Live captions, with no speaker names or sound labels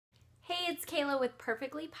it's Kayla with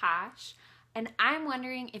Perfectly Posh, and I'm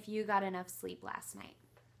wondering if you got enough sleep last night.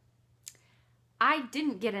 I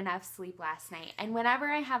didn't get enough sleep last night, and whenever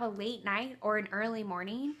I have a late night or an early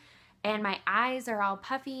morning and my eyes are all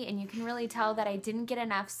puffy and you can really tell that I didn't get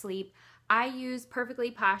enough sleep, I use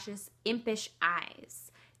Perfectly Posh's Impish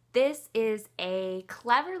eyes. This is a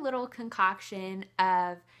clever little concoction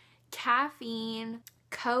of caffeine,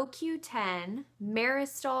 CoQ10,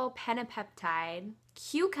 myristal pentapeptide,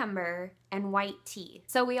 cucumber, and white tea.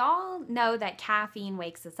 So we all know that caffeine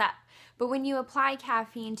wakes us up, but when you apply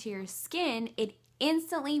caffeine to your skin, it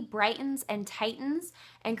instantly brightens and tightens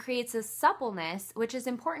and creates a suppleness, which is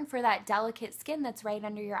important for that delicate skin that's right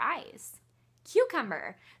under your eyes.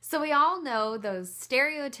 Cucumber. So we all know those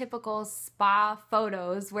stereotypical spa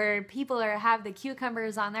photos where people have the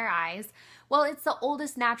cucumbers on their eyes. Well, it's the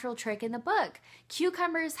oldest natural trick in the book.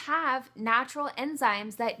 Cucumbers have natural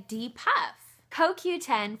enzymes that depuff.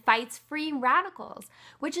 CoQ10 fights free radicals,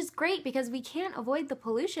 which is great because we can't avoid the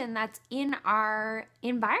pollution that's in our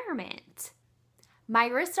environment.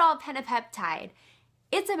 Myristal pentapeptide.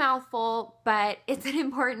 It's a mouthful, but it's an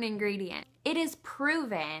important ingredient. It is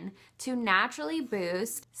proven to naturally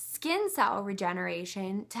boost skin cell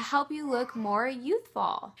regeneration to help you look more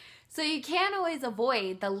youthful. So you can't always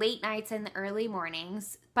avoid the late nights and the early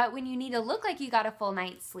mornings, but when you need to look like you got a full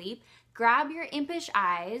night's sleep, grab your Impish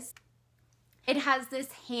eyes. It has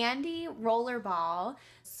this handy rollerball.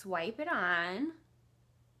 Swipe it on,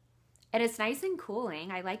 and it's nice and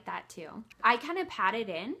cooling. I like that too. I kind of pat it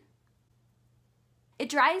in. It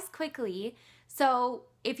dries quickly, so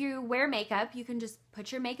if you wear makeup, you can just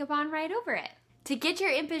put your makeup on right over it. To get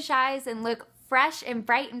your Impish eyes and look fresh and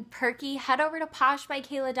bright and perky, head over to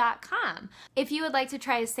poshbykayla.com. If you would like to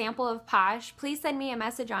try a sample of Posh, please send me a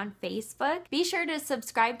message on Facebook. Be sure to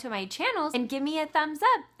subscribe to my channel and give me a thumbs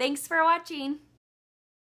up. Thanks for watching.